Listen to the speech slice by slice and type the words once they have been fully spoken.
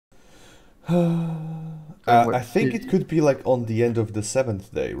I think it could be like on the end of the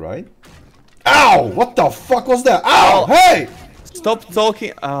 7th day, right? Ow! What the fuck was that? Ow! Hey! Stop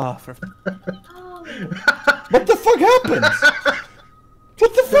talking. Ah, for... What the fuck happened?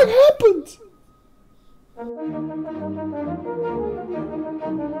 What the fuck happened?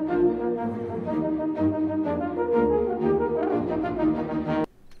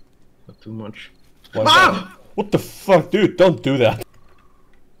 Not too much. Ah! What the fuck, dude? Don't do that.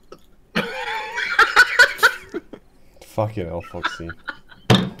 Fucking hell, Foxie.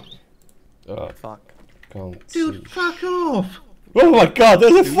 Fuck. Can't Dude, see. fuck off! Oh my god,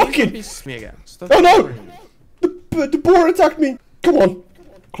 there's a fucking... Me again. Stop. Oh no! The boar attacked me! Come on!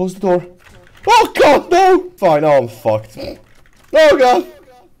 Close the door. Oh god, no! Fine, oh, I'm fucked. Oh god!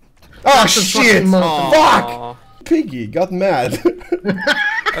 Ah shit! Fuck! Piggy got mad.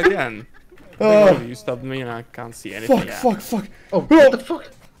 Again. You stopped me and I can't see anything. Fuck. Oh, what the fuck?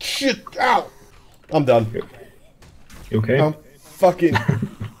 Shit! Ow! I'm done. You okay? I'm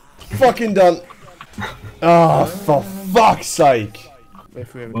fucking done. Ah, for fuck's sake!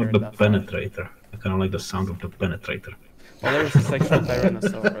 What the penetrator? I kind of like the sound of the penetrator. Well, there is a sexual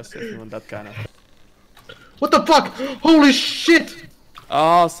Tyrannosaurus if you want that kind of. What the fuck? Holy shit!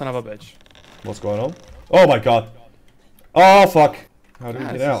 Oh, son of a bitch. What's going on? Oh my god! Oh fuck! How do we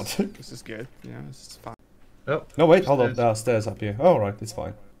get out? This is good. Yeah, this is fine. Oh, No wait, hold on. Stairs up here. Oh right, it's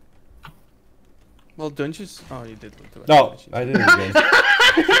fine. Well, don't you? Oh, you did. No, I did it again.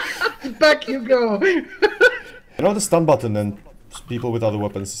 back you go! You know the stun button and people with other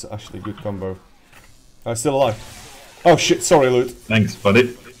weapons is actually a good combo. I'm still alive. Oh shit, sorry Loot. Thanks,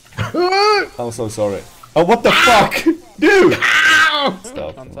 buddy. I'm so sorry. Oh what the fuck? Dude!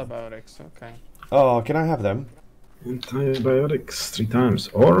 Stop. Antibiotics, okay. Oh, can I have them? Antibiotics 3 times,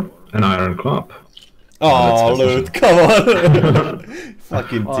 or an iron club. Oh, Loot, come on!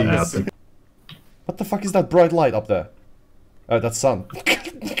 Fucking Oh, tease. What the fuck is that bright light up there? Oh, that's sun.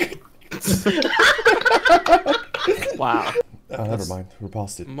 Wow. Oh, never mind. We're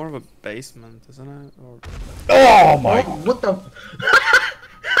past it. More of a basement, isn't it? Or... Oh my! Oh, what the?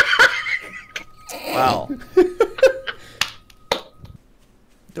 Wow.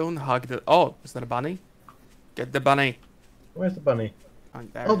 Don't hug the. Oh, is that a bunny? Get the bunny. Where's the bunny?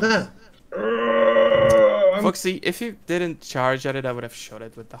 There Oh, it is. there. Foxy, if you didn't charge at it, I would have shot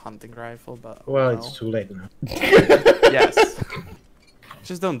it with the hunting rifle, but... Well, no. it's too late now. Yes.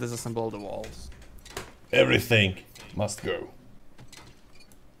 Just don't disassemble the walls. Everything must go.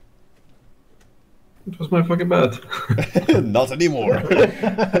 It was my fucking bad. Not anymore.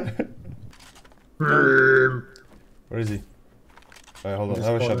 Where is he? Alright, hold on. I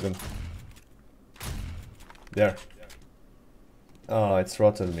have a shotgun. There. Oh, it's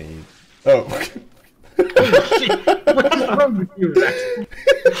rotten meat. Oh. What is wrong with you, rat?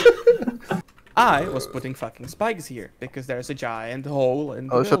 I was putting fucking spikes here because there's a giant hole in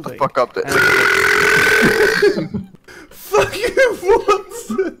the building. Shut the fuck up there. Fuck you, what?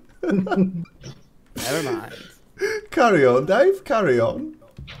 Never mind. Carry on, Dave. Carry on.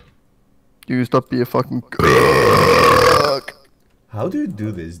 You stop being a fucking cock. How do you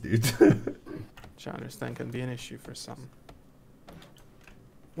do this, dude? Which I understand can be an issue for some.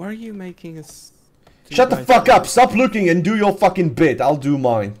 Why are you making us... Shut the fuck up! Stop looking and do your fucking bit. I'll do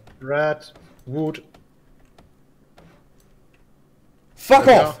mine. Rat, wood. Fuck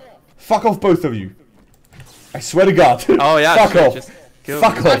off! Fuck off, both of you. I swear to God. Oh yeah, fuck sure, off. just kill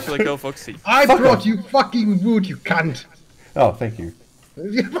Fuck me. off. Actually go Foxy. I Fuck brought off. you fucking wood, you cunt. Oh, thank you.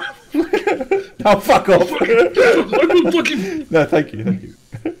 No, fuck off. No, thank you. Thank you.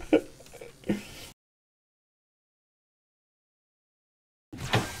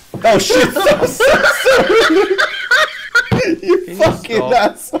 Oh shit! So sorry. You fucking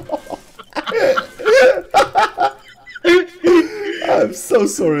asshole! I'm so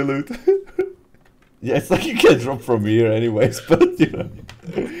sorry, Loot. Yeah, it's like you can drop from here anyways, but you know.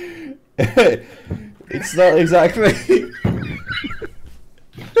 It's not exactly.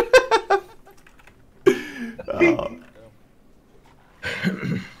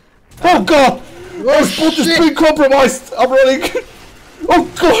 Oh god! Our spot is being compromised! I'm running! Oh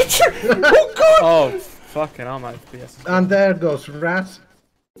god! Oh god! Oh, fucking hell, my FPS. And there goes rat.